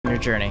your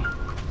journey.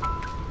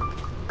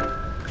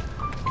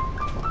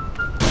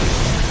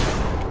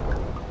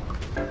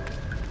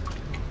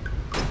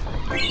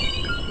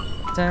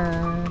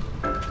 Dun,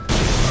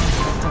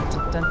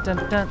 dun, dun, dun, dun,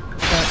 dun,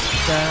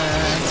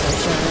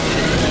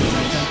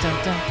 dun,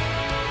 dun.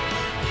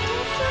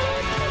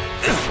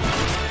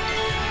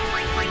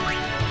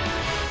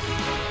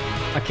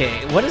 Okay,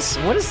 what is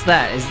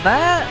that? Is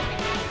that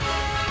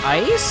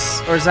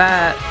ice? Or is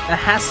that... That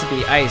has to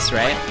be ice,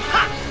 right?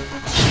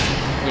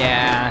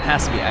 Yeah, it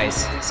has to be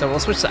ice. So we'll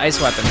switch to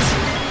ice weapons.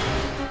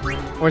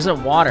 Or is it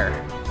water?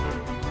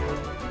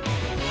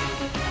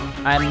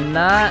 I'm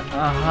not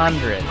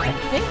 100. I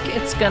think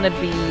it's gonna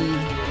be...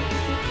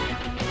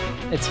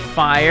 It's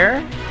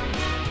fire.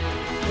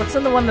 What's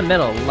in the one in the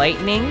middle?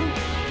 Lightning,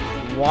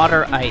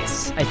 water,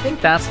 ice. I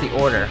think that's the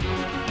order.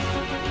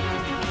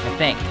 I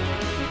think.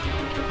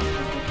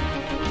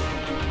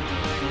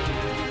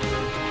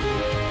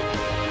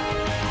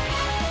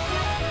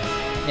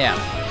 Yeah.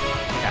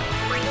 Okay.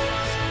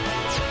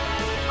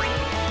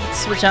 Let's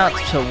switch out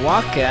to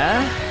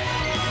Waka.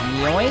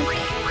 Yoink.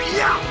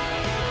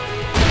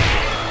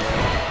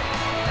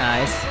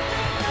 Nice.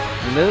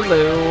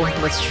 Lulu.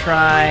 Let's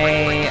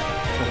try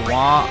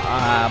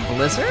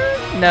Blizzard?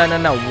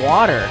 No,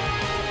 water.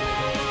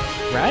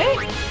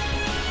 Right?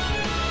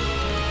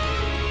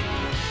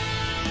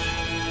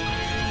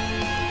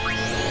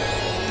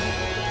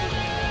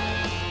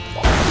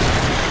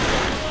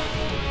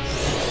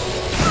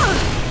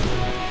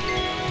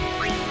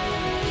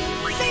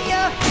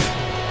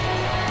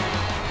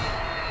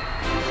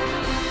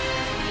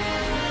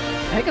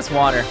 I think it's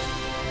water.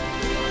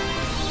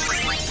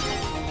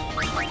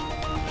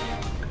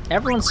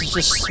 Everyone's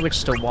just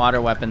switched to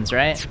water weapons,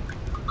 right?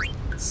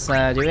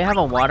 So, do we have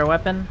a water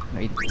weapon?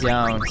 We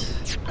don't.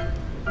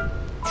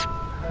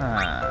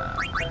 Huh.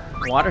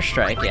 Water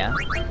strike, yeah.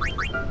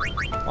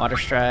 Water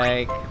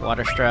strike,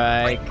 water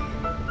strike.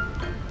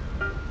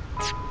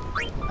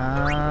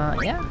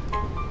 Yeah.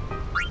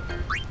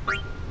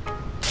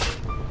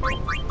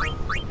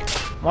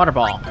 Water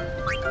ball.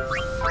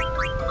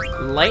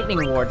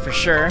 Lightning ward for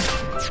sure.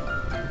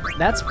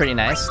 That's pretty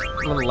nice.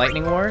 A little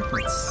lightning ward.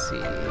 Let's see.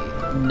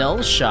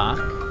 Null shock.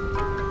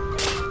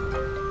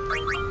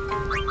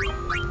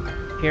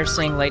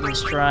 Piercing, lightning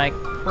strike.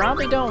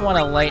 Probably don't want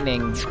a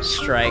lightning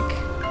strike.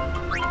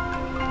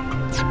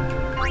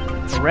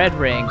 Red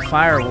ring,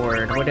 fire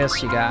ward. What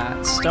else you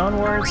got? Stone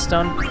ward,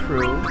 stone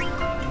proof.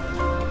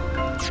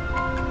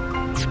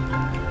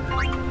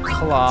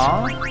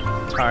 Claw.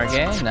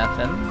 Target,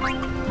 nothing.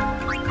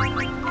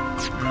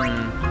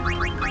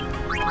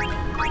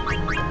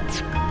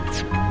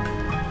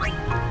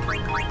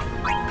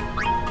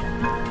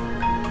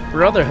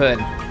 Brotherhood.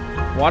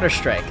 Water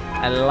strike.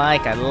 I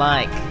like.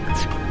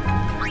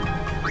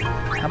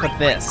 How about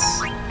this?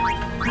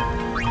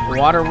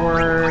 Water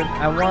word.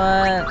 I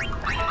want...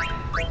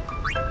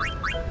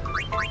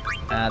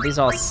 these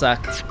all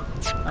suck.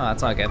 Oh,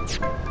 that's all good.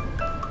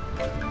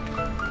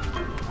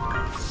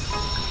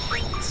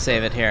 Let's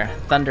save it here.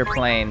 Thunder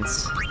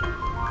Plains.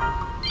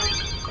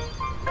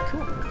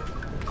 Cool.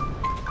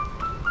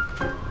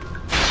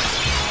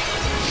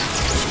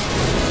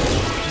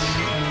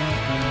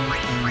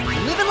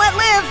 Live and let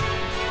live!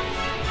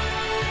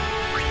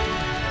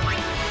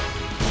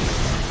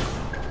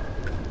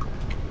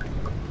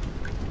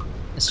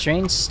 A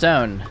strange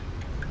stone.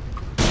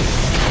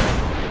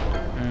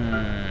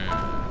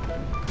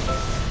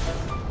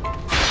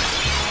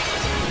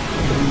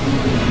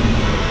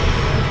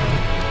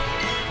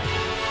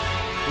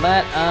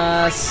 Let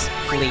us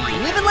flee.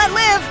 Live and let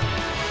live!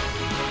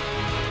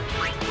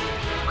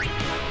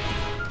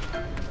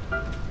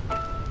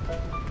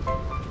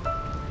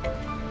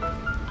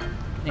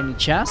 Any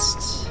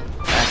chests?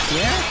 Back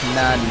here?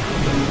 None.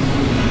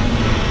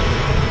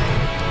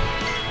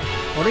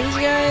 What are these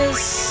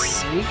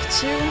guys weak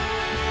to?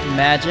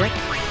 Magic,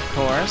 of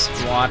course.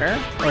 Water.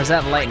 Or is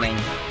that lightning? I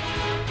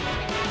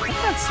think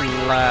that's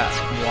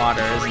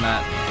water, isn't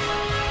it?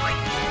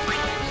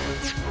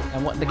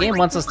 And the game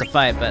wants us to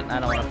fight, but I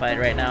don't want to fight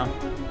right now.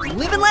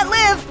 Live and let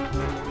live!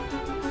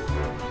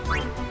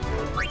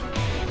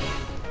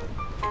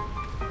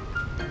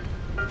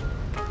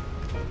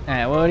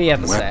 Alright, what do you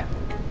have to say?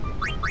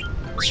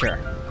 Sure.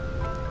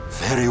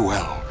 Very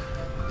well.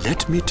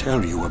 Let me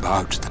tell you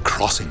about the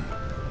crossing.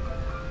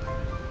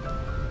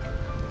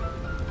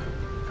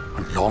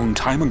 A long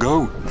time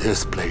ago,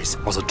 this place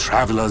was a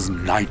traveler's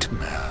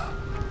nightmare.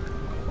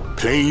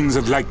 Plains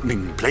of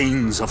lightning,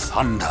 plains of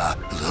thunder,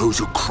 those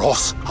who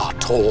cross are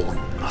torn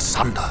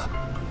asunder.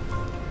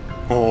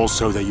 Or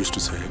so they used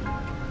to say.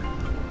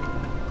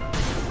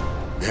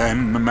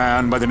 Then a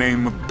man by the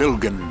name of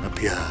Bilgan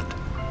appeared.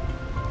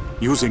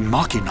 Using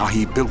machina,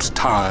 he built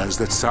towers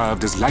that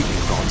served as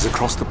lightning rods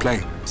across the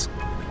plains.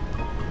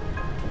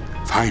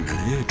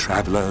 Finally,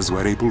 travelers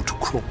were able to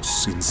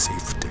cross in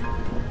safety.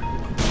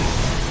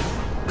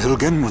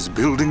 Bilgan was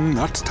building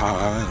that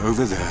tower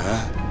over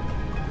there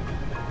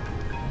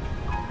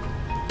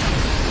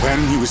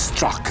when he was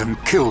struck and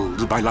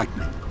killed by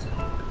lightning.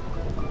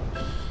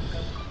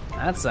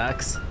 That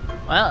sucks.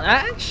 Well,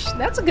 actually,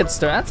 that's a good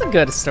story. That's a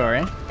good story.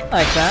 I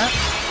like that.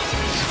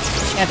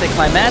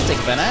 Anticlimactic,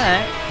 but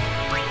alright.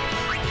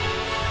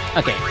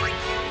 Okay.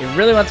 He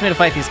really wants me to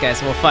fight these guys,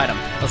 so we'll fight them.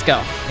 Let's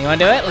go. You wanna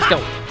do it? Let's go.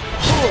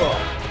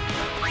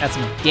 That's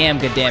some damn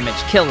good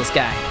damage. Kill this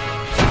guy.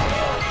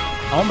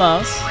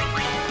 Almost.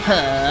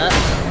 Huh.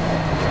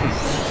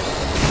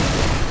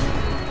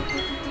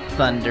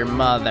 Thunder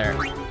Mother.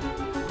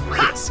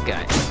 This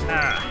guy.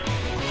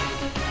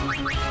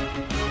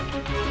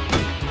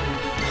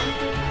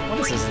 What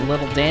is this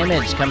little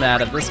damage coming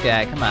out of this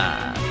guy? Come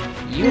on.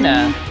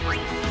 Yuna.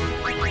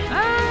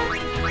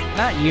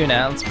 Not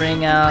Yuna. Let's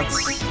bring out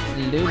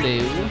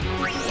Lulu.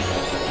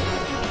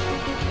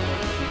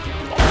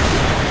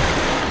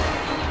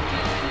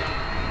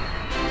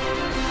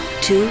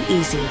 Too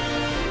easy.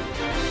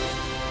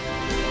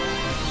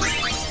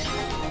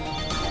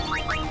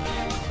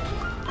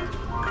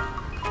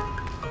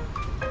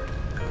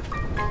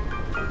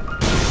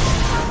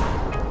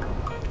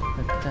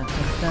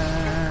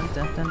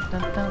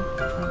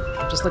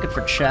 Just looking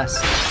for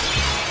chest.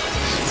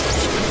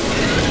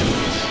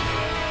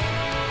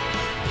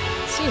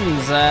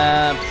 Seems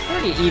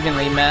pretty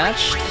evenly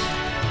matched.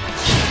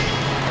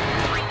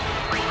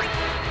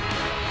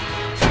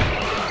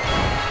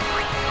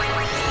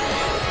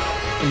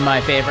 In my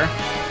favor.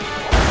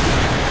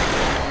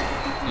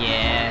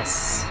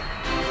 Yes.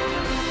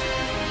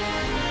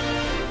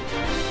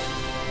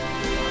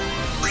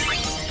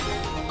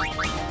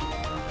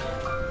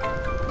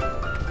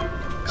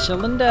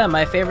 Shalinda,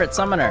 my favorite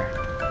summoner.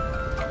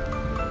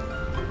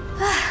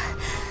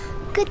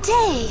 Good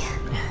day.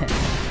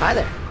 Hi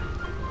there.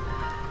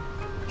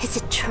 Is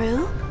it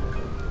true?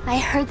 I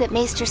heard that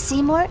Maester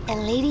Seymour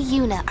and Lady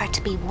Yuna are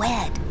to be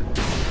wed.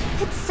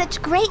 It's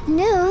such great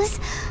news.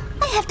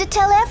 I have to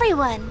tell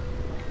everyone.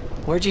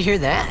 Where'd you hear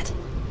that?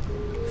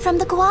 From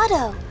the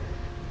Guado.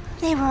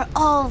 They were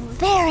all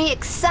very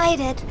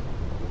excited.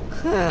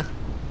 Huh.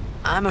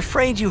 I'm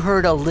afraid you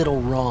heard a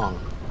little wrong.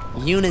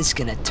 Yuna's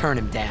gonna turn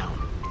him down.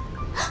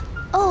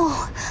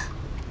 Oh,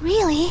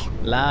 really?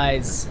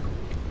 Lies.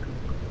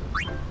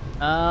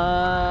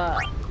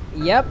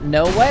 Yep,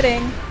 no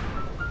wedding.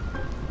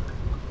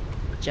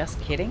 Just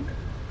kidding.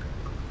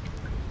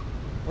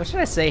 What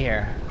should I say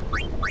here?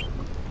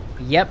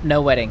 Yep,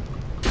 no wedding.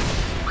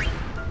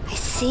 I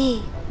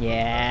see.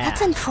 Yeah.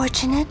 That's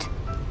unfortunate.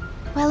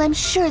 Well, I'm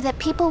sure that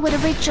people would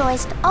have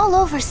rejoiced all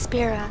over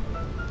Spira.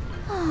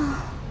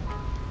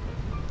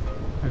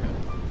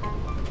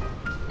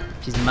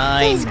 She's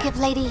mine. Please give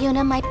Lady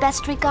Yuna my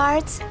best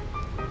regards.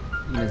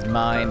 Yuna's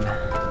mine.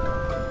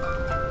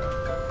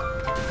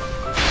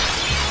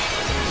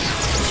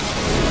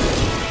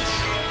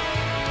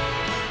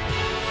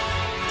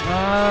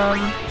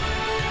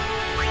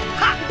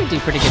 We do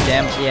pretty good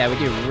damage. Yeah, we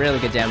do really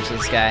good damage to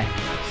this guy.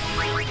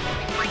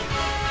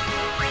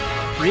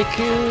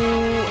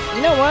 Riku,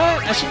 you know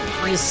what? I should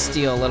just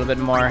steal a little bit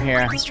more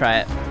here. Let's try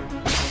it.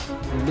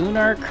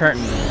 Lunar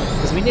Curtain,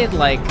 because we need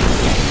like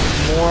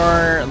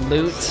more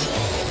loot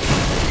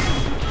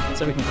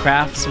so we can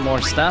craft some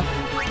more stuff,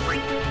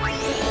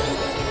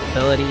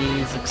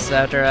 abilities,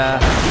 etc.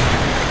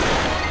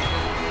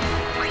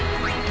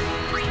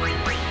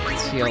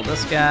 Let's heal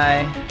this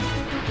guy.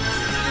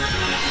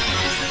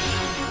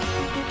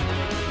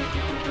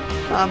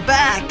 I'm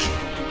back!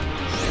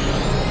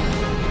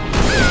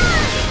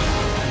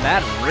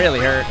 That really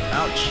hurt.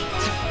 Ouch.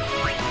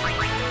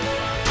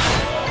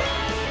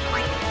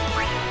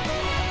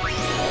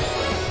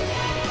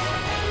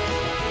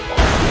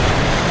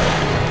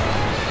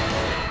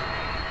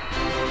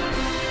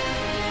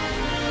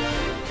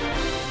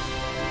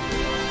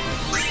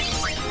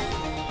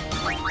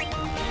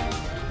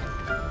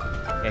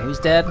 Okay, who's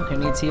dead? Who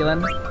needs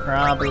healing?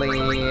 Probably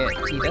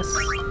Tidus.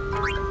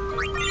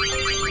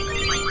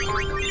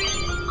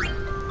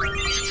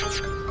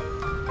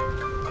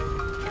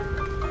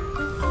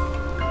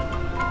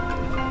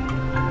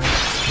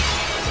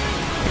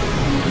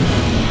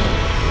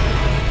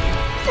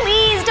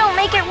 Please don't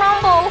make it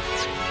rumble.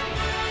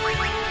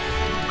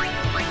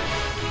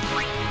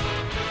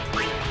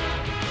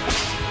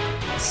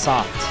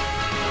 Soft.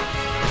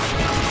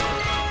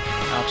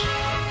 Ouch.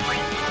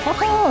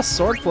 Oh,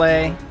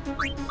 swordplay.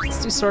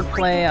 Let's do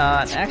swordplay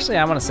on... Actually,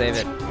 I want to save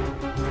it.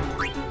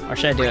 Or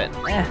should I do it?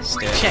 Just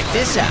do it. Check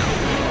this out.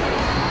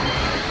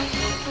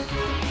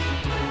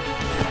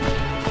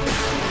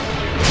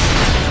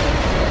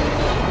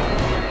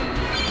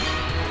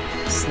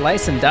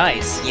 Slice and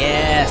dice.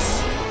 Yes.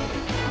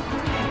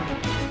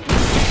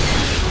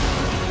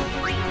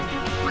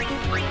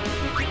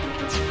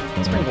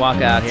 Let's bring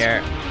Walk out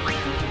here.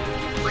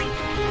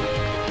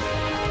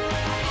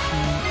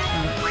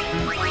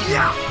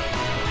 Yeah.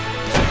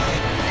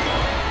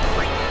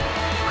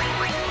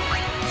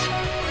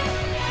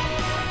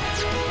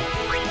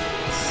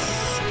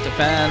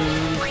 Defend.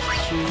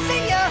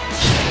 See ya.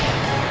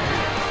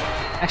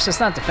 Actually, it's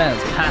not defend,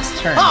 it's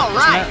pass turn. All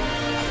right.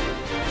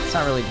 It's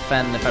not really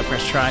defend if I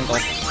press triangle.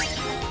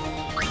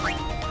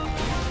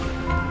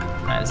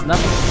 Alright, there's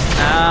nothing.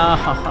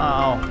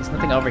 Oh, there's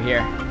nothing over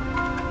here.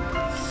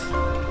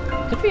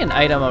 Could be an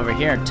item over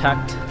here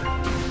tucked.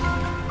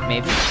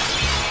 Maybe.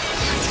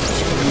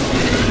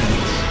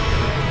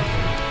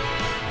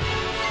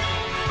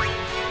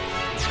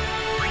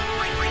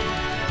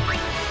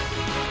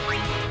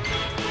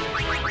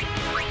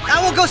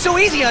 I won't go so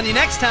easy on you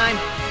next time.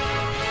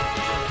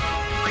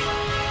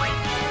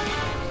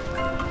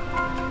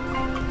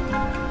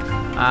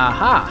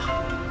 Aha!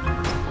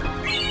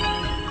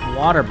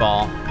 Water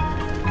ball.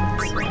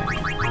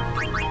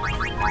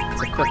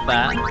 Let's equip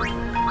that.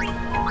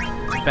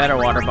 It's a better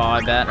water ball,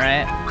 I bet,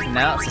 right?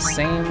 No, it's the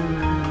same.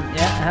 Yeah,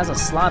 it has a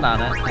slot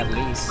on it, at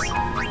least.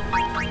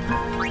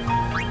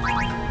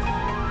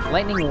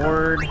 Lightning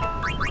ward.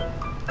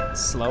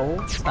 Slow.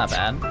 It's not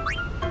bad.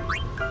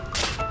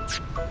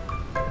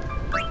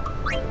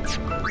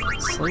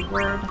 Sleep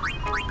word.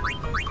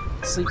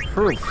 Sleep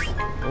proof.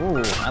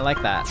 Ooh, I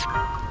like that.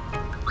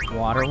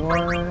 Water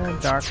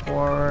ward, dark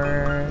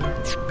ward,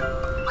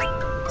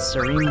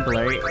 serene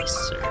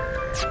blazer.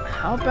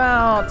 How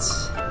about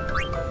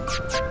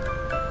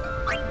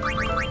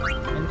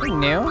anything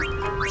new?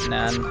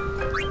 None.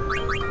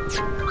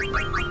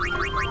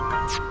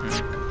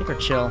 I think we're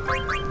chill.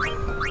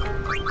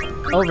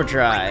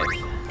 Overdrive.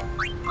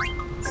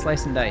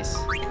 Slice and dice.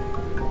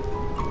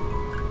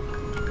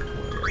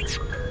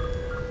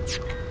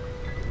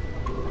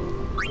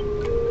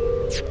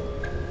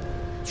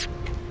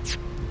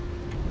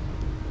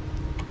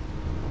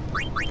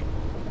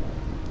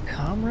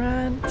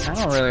 Comrade? I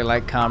don't really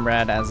like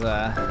Comrade as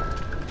a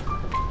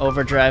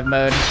overdrive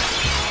mode.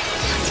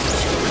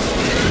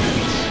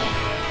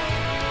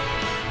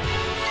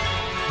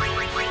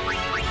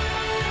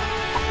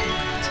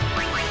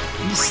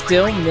 You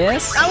still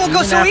miss? I won't go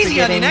even so after easy on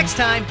you getting next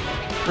time.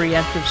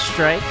 Preemptive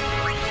strike?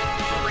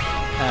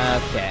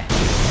 Okay.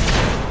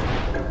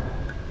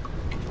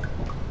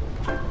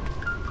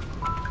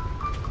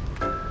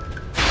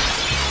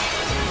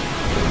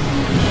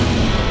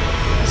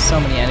 So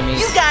many enemies.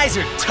 You guys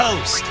are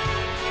toast.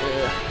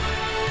 Ugh.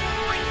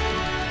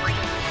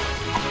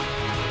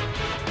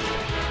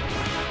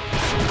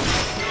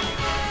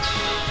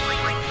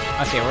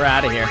 Okay, we're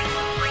out of here.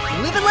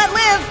 Live and let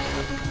live.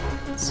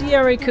 See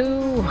ya,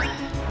 Riku.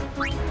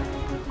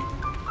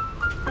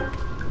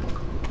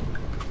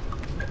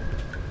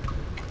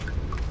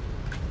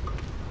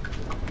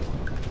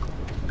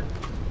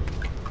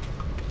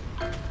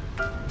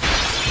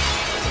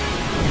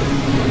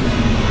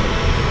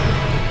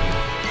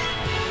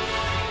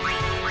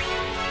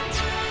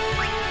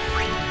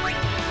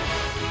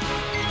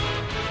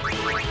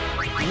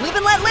 Live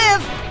and let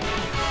live.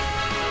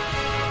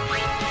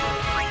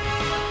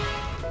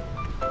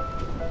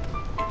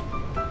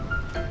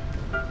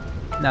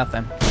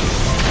 Nothing.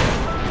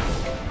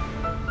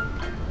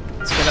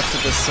 Let's get up to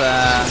this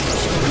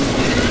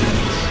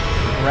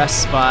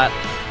rest spot.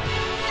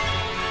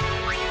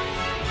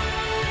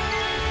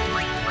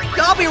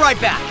 I'll be right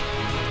back.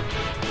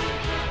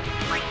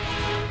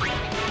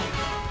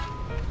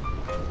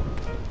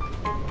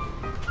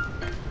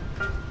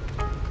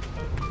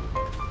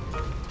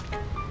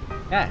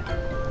 Yeah,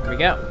 here we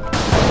go.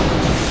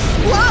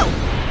 Whoa!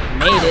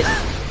 Made it.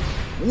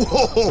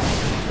 Whoa,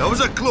 that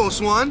was a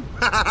close one.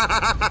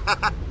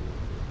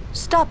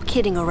 Stop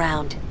kidding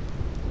around.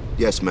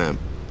 Yes, ma'am.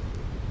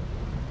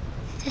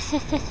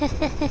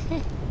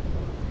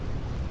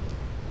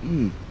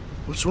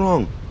 What's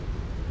wrong?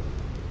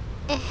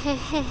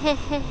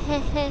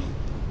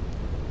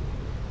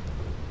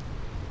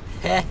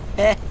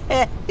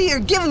 You're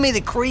giving me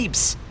the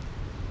creeps.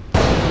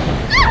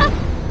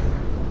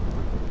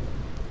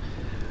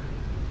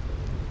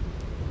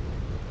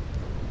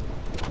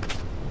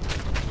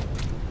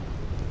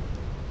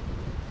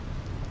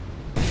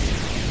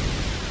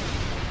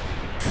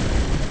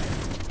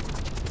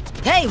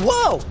 Hey,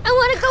 whoa! I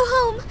want to go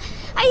home.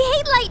 I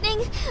hate lightning.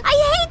 I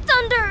hate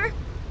thunder.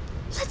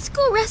 Let's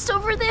go rest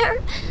over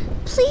there,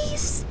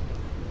 please.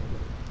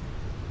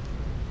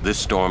 This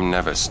storm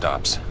never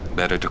stops.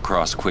 Better to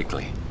cross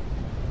quickly.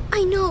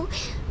 I know,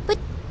 but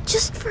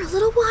just for a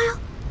little while.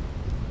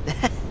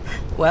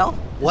 Well,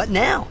 what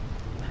now?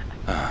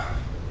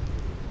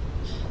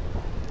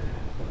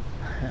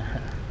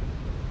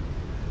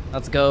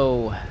 Let's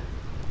go.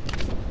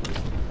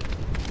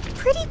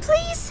 Pretty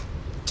please?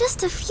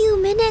 Just a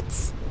few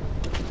minutes.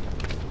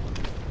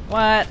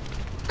 What?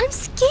 I'm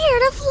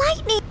scared of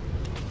lightning.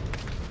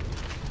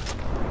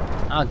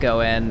 I'll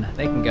go in.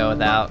 They can go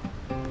without.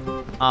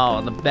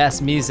 Oh, the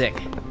best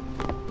music.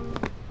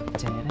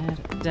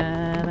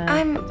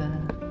 I'm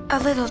a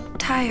little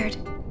tired.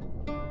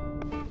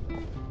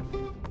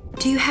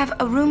 Do you have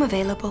a room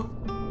available?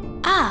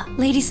 Ah,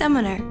 Lady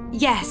Summoner.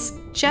 Yes,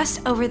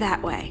 just over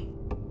that way.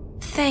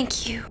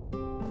 Thank you.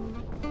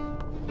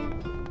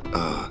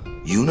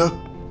 Yuna?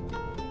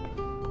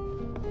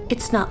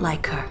 It's not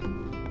like her.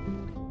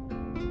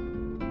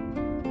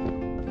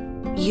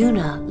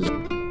 Yuna,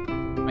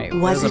 Wait,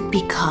 was where's it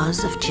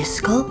because of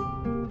Jiskel?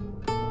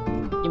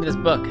 Give me this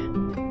book.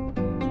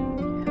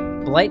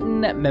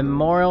 Blighton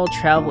Memorial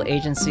Travel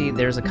Agency.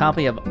 There's a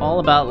copy of All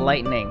About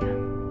Lightning.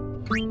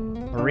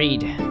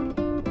 Read.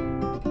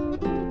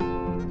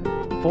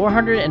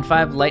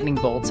 405 lightning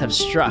bolts have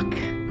struck.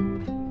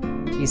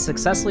 He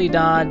successfully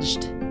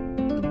dodged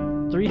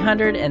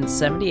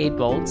 378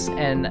 bolts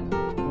and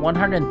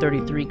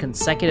 133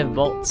 consecutive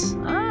bolts.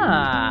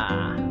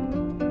 Ah!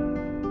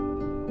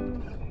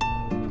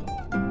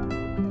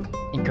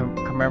 In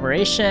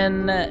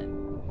commemoration,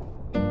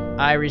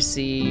 I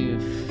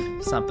receive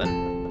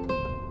something.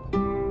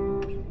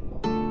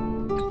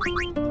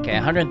 Okay,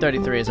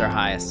 133 is our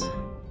highest.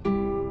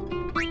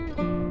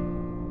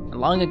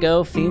 Long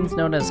ago, fiends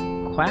known as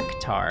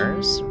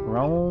quacktars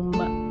roam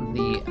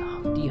the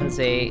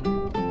Jose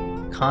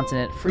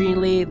continent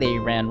freely. They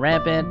ran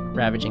rampant,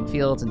 ravaging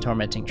fields and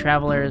tormenting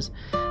travelers.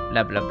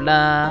 Blah blah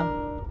blah.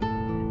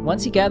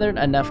 Once he gathered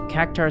enough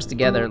cactars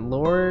together,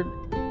 Lord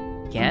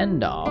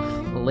Gandalf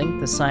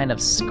linked the sign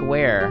of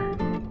square,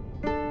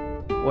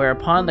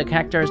 whereupon the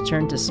cactars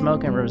turned to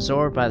smoke and were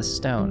absorbed by the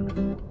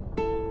stone.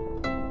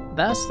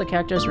 Thus, the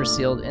cactars were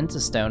sealed into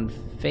stone,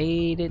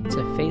 fated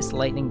to face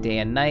lightning day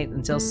and night,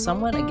 until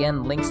someone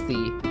again links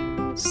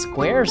the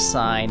square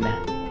sign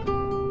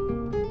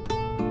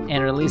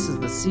and releases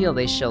the seal.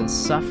 They shall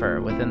suffer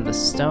within the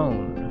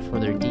stone for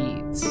their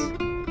deeds.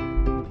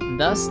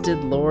 Thus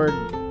did Lord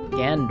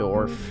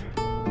Gandalf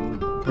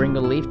bring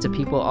relief to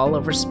people all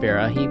over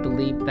Spira. He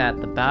believed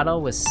that the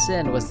battle with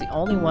sin was the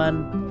only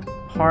one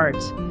part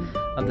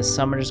of the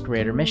summoner's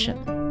greater mission.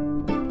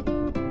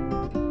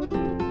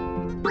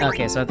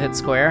 Okay, so I've hit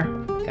square.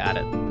 Got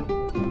it.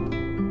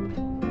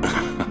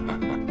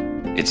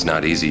 It's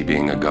not easy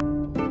being a god.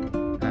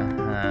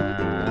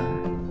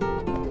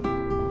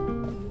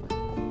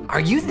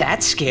 Are you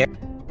that scared?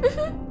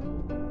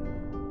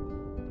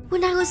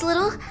 When I was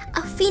little,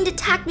 a fiend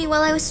attacked me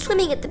while I was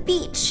swimming at the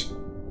beach.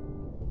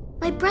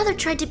 My brother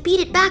tried to beat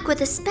it back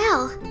with a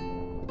spell.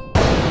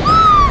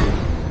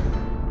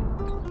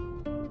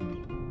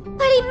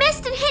 But he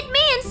missed and hit me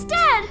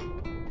instead.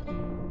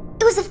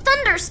 It was a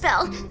thunder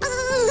spell.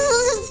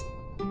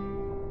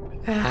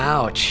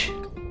 Ouch.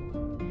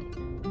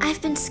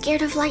 I've been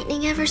scared of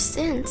lightning ever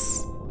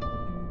since.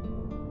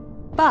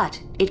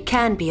 But it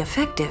can be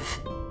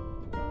effective.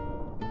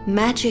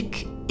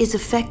 Magic is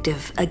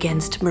effective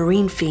against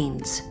marine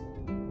fiends.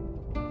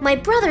 My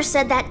brother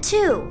said that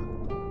too.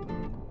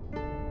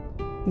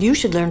 You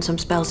should learn some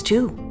spells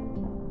too.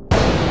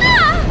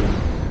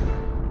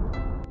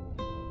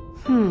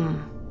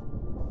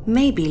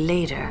 Maybe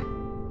later.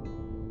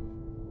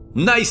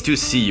 Nice to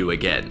see you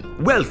again.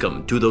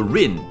 Welcome to the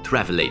Rin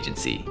Travel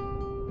Agency.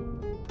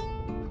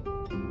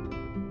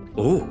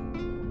 Oh.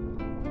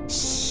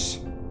 Shh.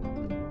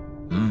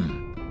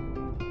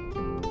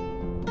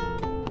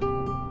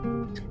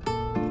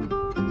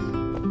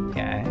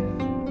 Okay.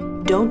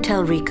 Don't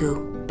tell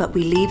Riku, but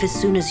we leave as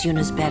soon as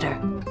Yuna's better.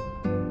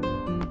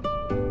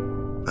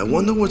 I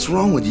wonder what's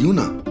wrong with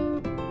Yuna.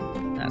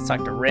 Let's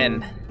talk to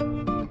Rin.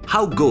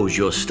 How goes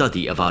your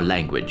study of our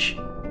language?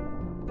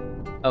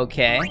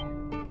 Okay.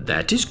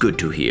 That is good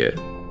to hear.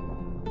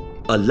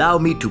 Allow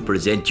me to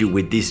present you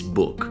with this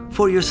book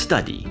for your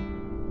study.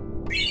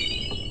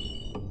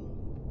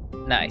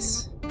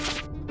 Nice.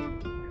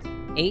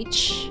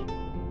 H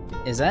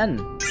is N.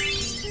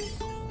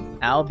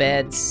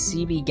 Albed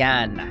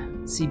Sibegan.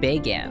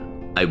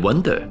 I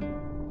wonder,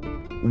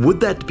 would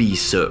that be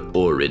Sir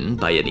Orin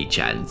by any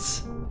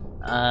chance?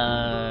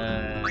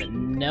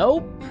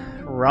 Nope.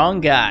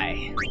 Wrong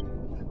guy.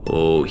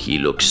 Oh, he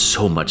looks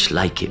so much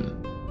like him.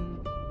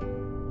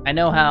 I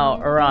know how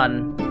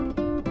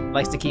Uran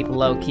likes to keep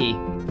low-key,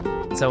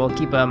 so we'll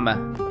keep him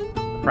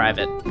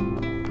private.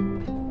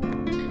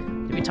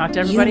 Did we talk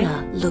to everybody?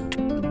 Yuna looked...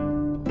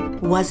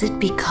 Was it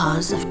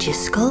because of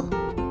Jiskel?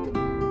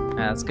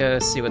 Let's go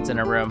see what's in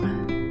her room.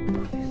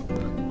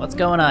 What's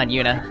going on,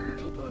 Yuna?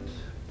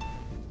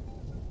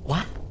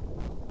 What?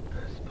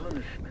 As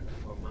punishment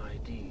for my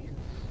deeds.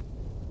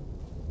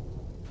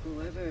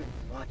 Whoever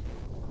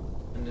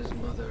and his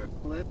mother,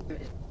 whoever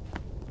is...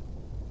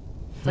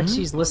 It's like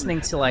she's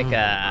listening to like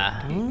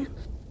a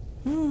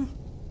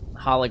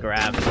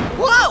hologram.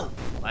 Whoa!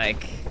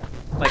 Like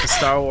a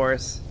Star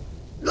Wars.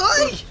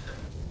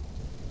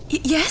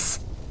 Yes?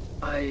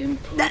 I am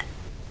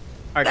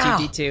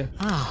R2-D2.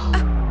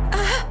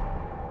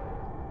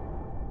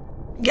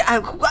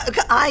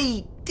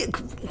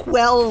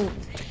 Well,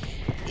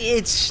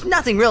 it's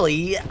nothing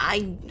really.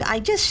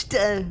 I just,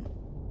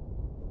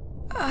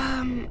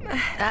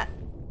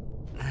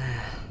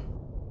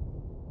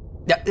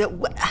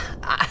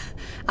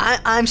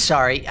 I'm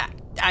sorry.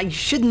 I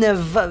shouldn't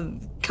have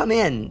come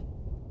in.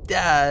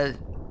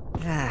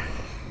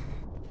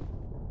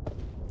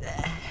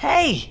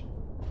 Hey,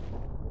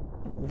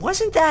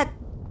 wasn't that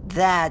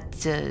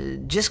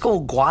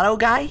Jiskel Guado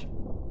guy?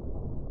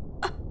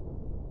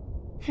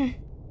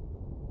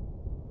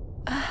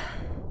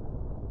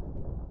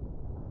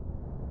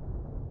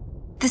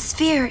 The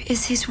sphere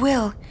is his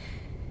will.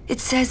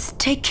 It says,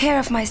 take care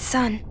of my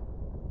son.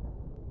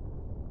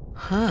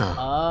 Huh.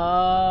 Oh.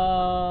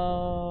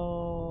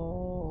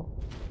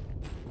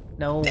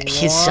 No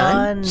His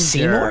son,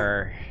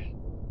 Seymour?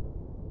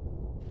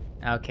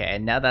 Okay,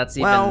 now that's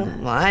even...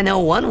 Well, I know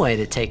one way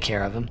to take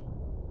care of him.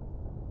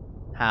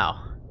 How?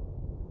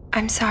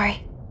 I'm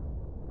sorry.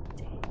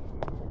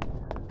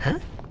 Huh?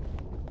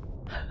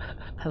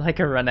 I like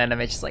her run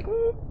animation, just like...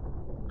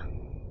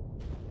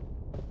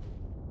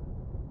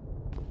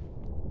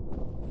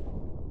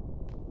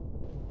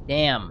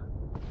 Damn.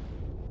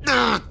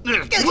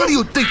 What do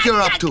you think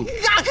you're up to?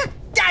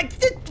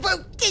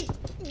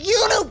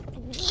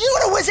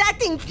 Yuna was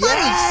acting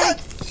funny.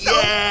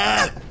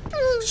 Yeah.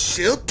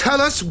 She'll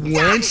tell us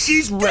when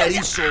she's ready,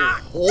 so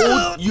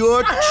hold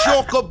your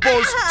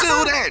chocobos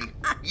till then.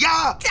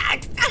 Yeah.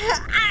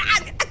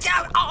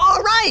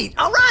 All right.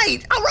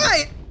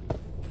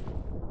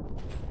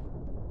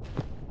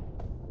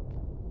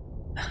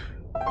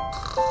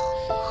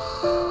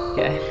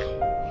 Okay.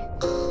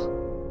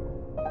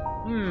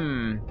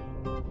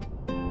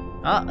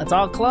 Oh, it's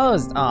all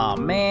closed. Oh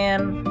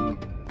man.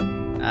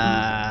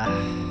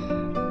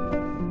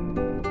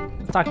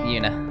 Let's talk to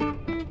Yuna.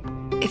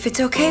 If it's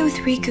okay with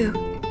Riku,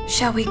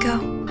 shall we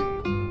go?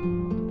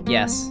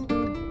 Yes.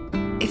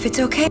 If it's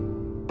okay.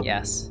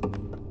 Yes.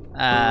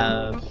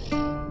 Let's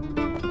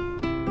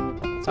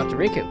talk to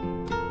Riku.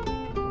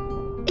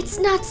 It's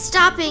not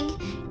stopping,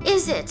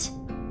 is it?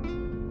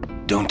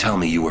 Don't tell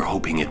me you were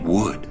hoping it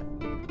would.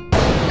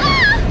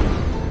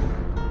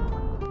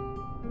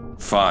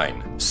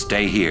 Fine,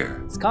 stay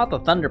here. It's called the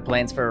Thunder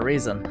Plains for a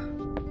reason.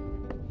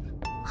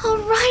 All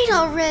right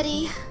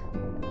already.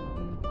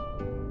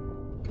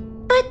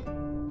 But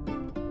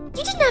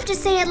you didn't have to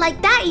say it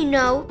like that, you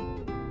know.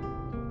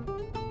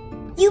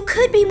 You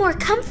could be more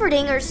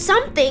comforting or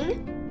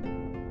something.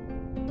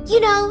 You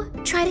know,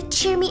 try to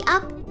cheer me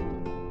up.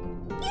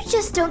 You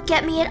just don't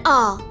get me at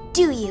all,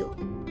 do you?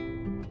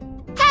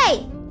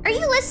 Hey, are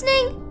you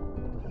listening?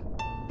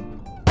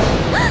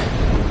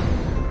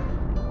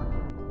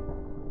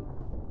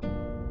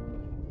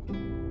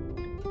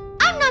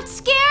 I'm not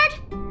scared.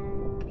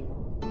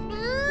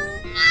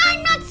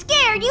 I'm not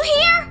scared, you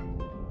hear?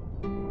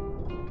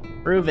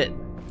 Prove it.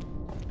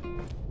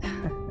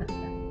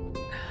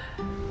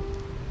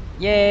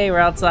 Yay, we're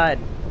outside.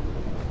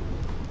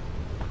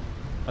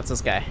 What's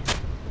this guy?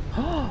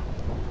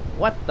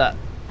 What the?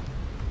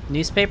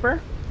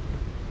 Newspaper?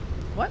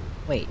 What?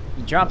 Wait,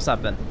 he dropped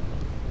something.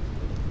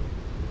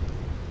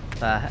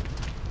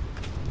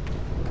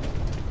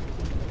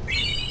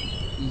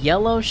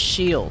 Yellow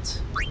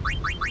shield.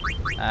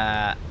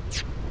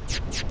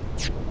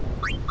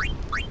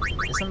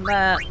 Isn't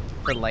that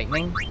for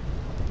lightning?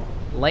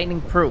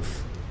 Lightning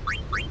proof.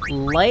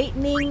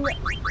 Lightning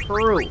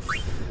proof.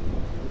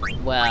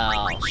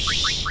 Well,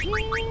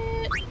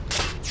 shit.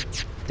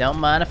 Don't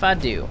mind if I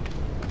do.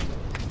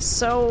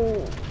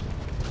 So,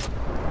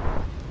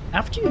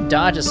 after you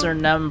dodge a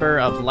certain number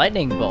of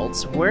lightning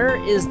bolts, where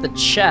is the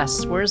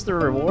chest? Where's the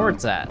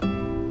rewards at?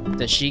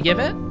 Does she give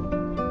it?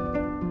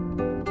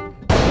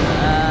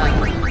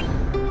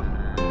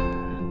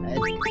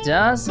 It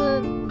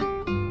doesn't.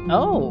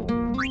 Oh,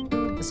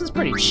 this is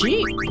pretty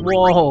cheap.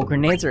 Whoa,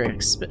 grenades are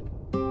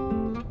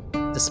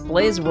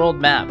displays world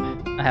map.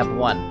 I have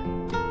one.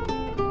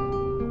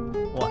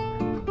 What?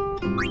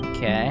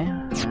 Okay.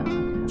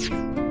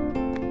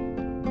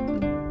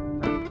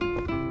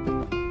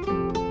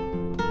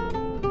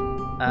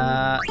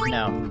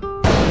 No.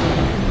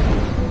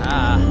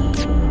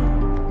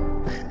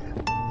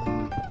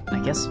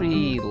 I guess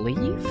we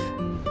leave?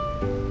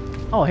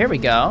 Oh, here we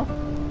go.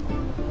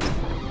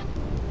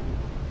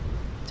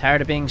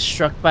 Tired of being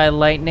struck by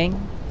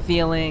lightning?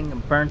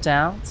 Feeling burnt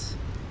out?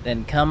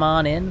 Then come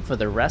on in for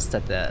the rest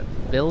at the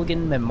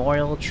Bilgan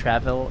Memorial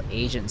Travel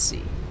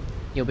Agency.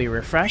 You'll be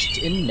refreshed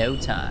in no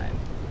time.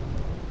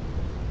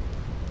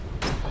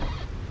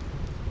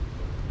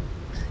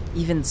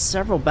 Even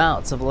several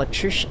bouts of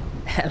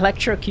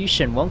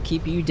electrocution won't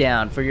keep you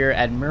down for your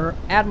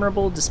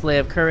admirable display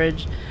of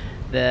courage.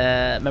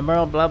 The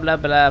Memorial blah blah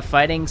blah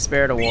Fighting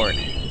Spirit Award.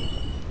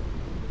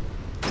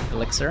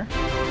 Elixir.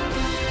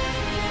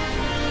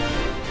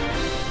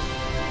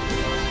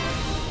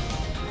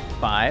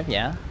 Five,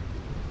 yeah.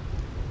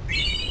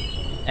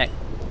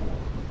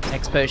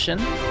 X potion.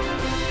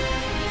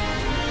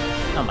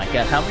 Oh my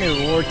god, how many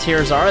reward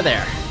tiers are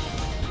there?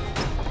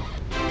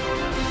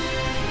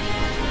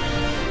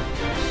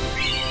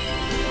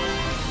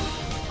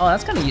 Oh,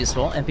 that's kind of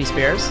useful. MP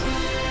spares.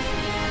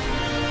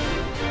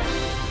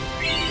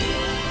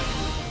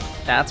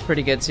 That's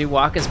pretty good too.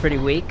 Walk is pretty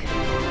weak.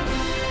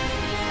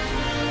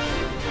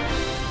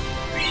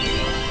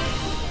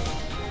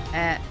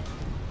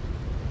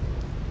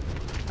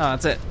 Oh,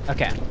 that's it.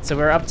 Okay, so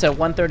we're up to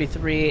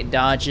 133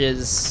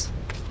 dodges.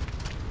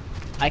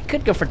 I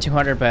could go for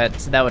 200, but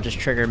that would just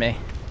trigger me.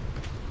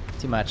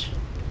 Too much.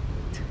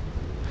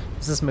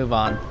 Let's just move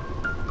on.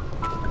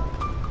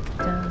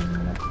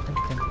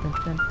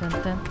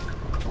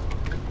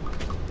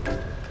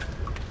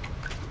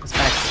 It's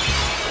back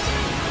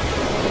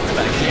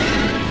here.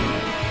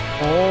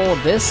 Oh,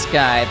 this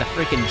guy, the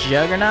freaking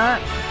Juggernaut.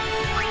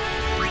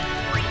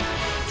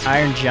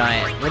 Iron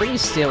Giant. What did you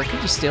steal? What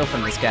could you steal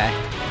from this guy?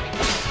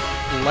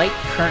 Light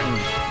curtain.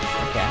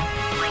 Okay.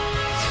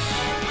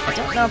 I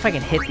don't know if I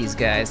can hit these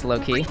guys,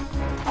 low-key.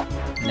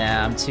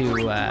 Nah, I'm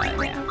too, yeah.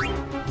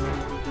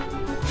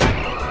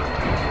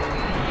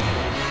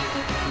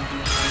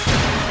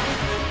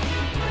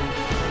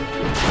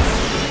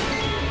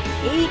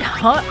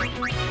 800.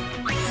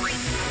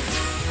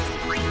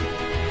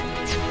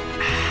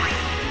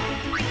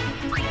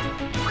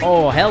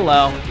 Oh,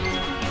 hello.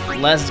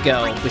 Let's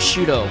go.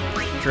 Bushido,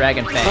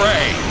 Dragon Fang.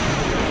 Pray!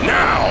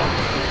 Now!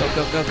 Go,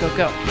 go, go, go,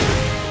 go.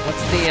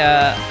 What's the,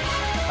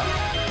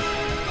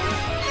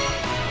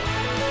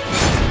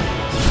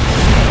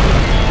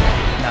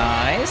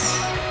 Nice.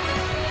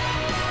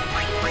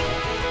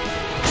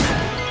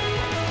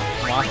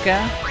 Waka.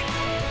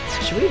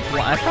 Should we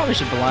I probably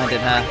should blind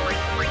it, huh?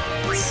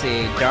 Let's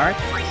see. Dark.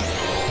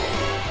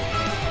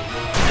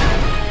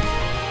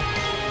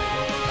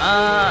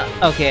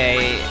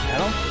 Okay.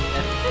 I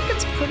think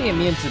it's pretty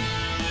immune to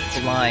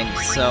blind,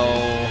 so...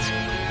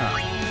 Huh.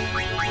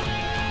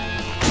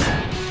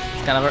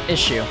 It's kind of an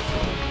issue.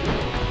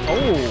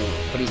 Oh,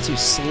 but he's too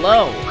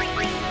slow.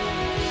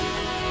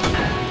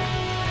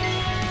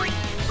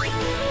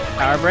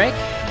 Power break?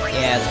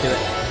 Yeah, let's do it.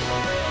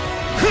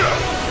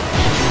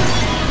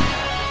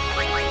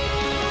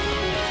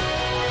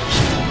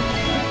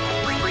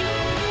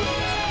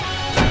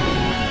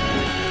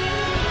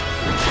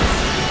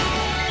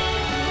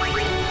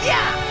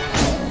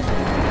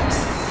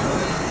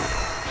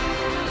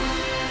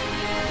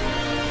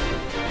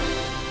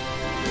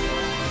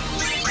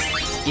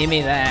 Give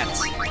me that.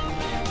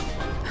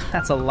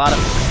 That's a lot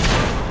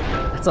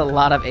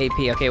of AP.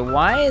 Okay,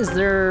 why is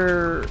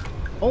there...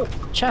 Oh,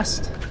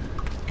 chest.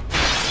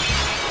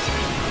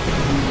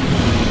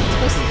 This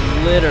place is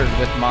littered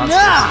with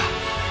monsters.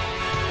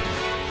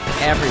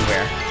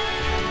 Everywhere.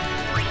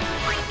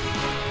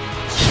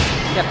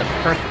 You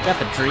got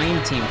the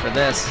dream team for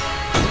this.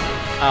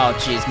 Oh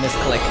jeez,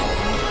 misclick.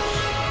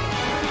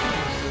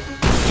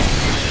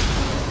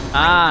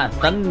 Ah,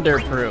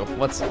 thunderproof.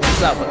 What's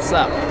up? What's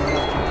up?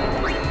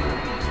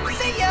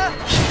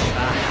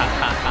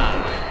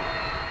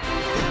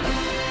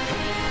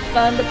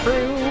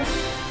 Thunderproof.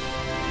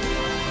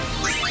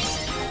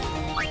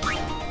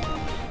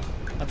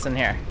 What's in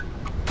here?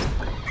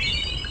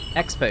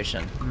 X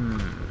potion.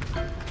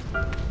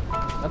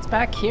 What's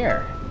back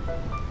here?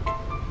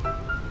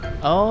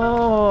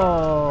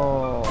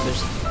 Oh,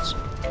 there's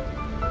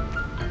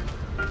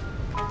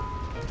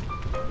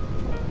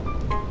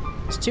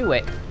two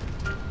way.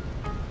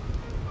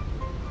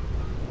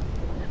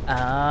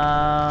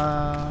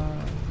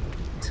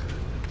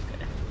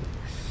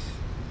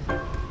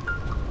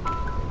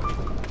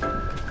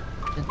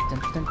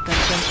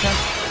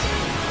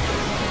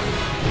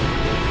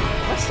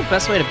 What's the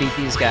best way to beat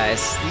these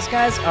guys? These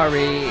guys are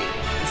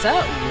is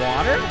that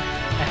water?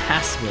 It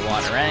has to be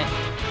water, right?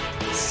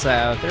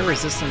 So they're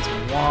resistant to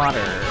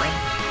water.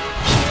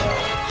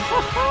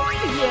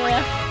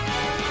 Yeah.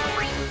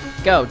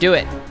 Go, do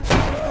it.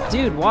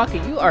 Dude, Waka,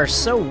 you are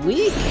so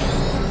weak.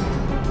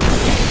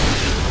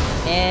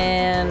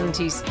 And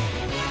he's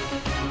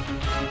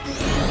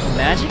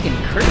magic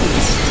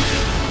increased.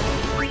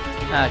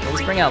 Okay,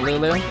 let's bring out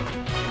Lulu.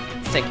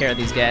 Let's take care of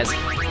these guys.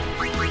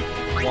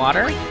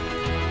 Water.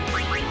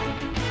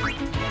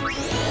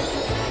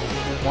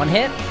 One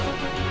hit.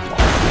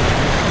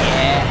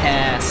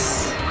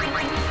 Yes.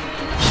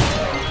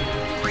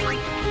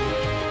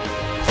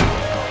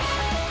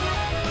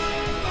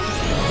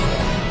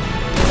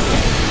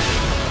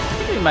 I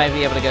think we might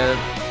be able to go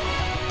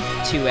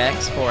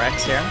 2x,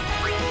 4x here.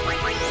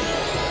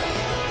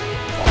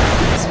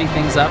 Speed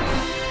things up.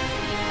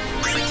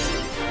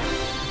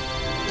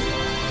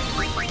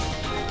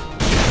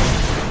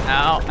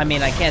 Ow. I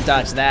mean, I can't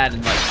dodge that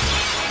in like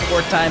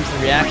 4 times the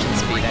reaction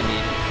speed I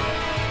need.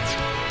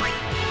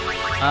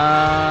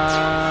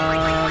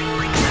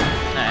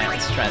 Alright,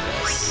 let's try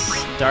this.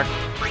 Dark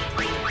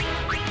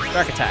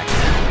attack.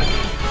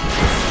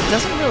 It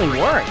doesn't really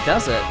work,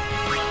 does it?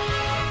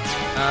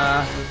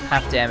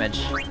 Half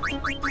damage.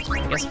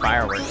 I guess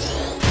fireworks.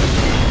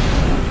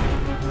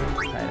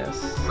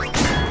 Tidus.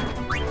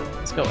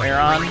 Let's go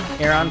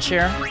Aeron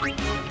chair.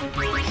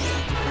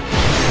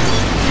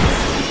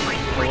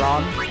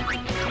 Aeron.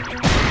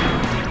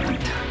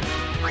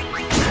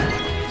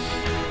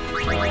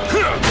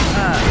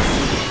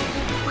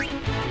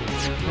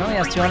 He only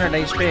has 200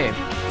 HP.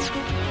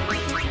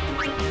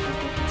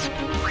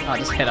 I'll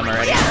just hit him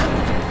already.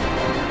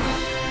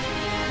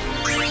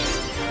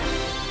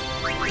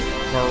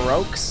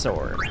 Baroque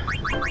sword.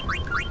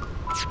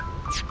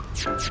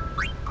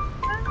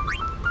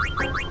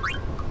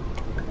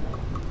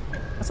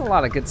 That's a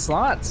lot of good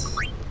slots,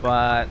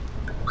 but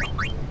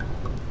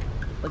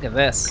look at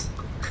this.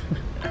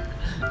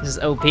 This is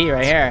OP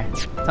right here.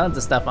 Tons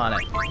of stuff on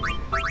it.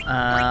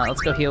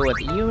 Let's go heal with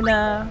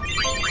Yuna.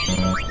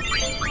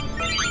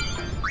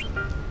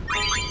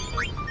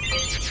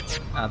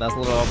 Oh, that was a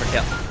little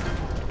overkill.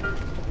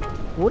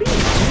 What do you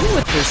do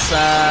with this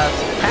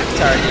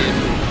Pactar dude?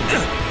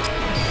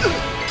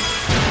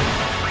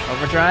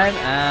 Overdrive?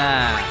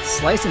 Ah,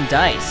 slice and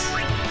dice.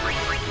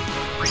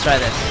 Let's try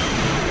this.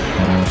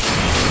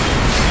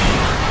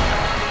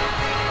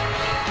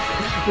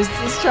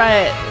 Let's try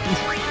it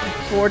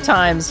 4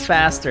 times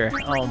faster.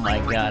 Oh my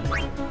god.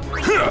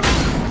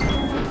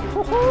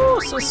 Oh,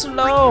 so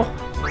slow.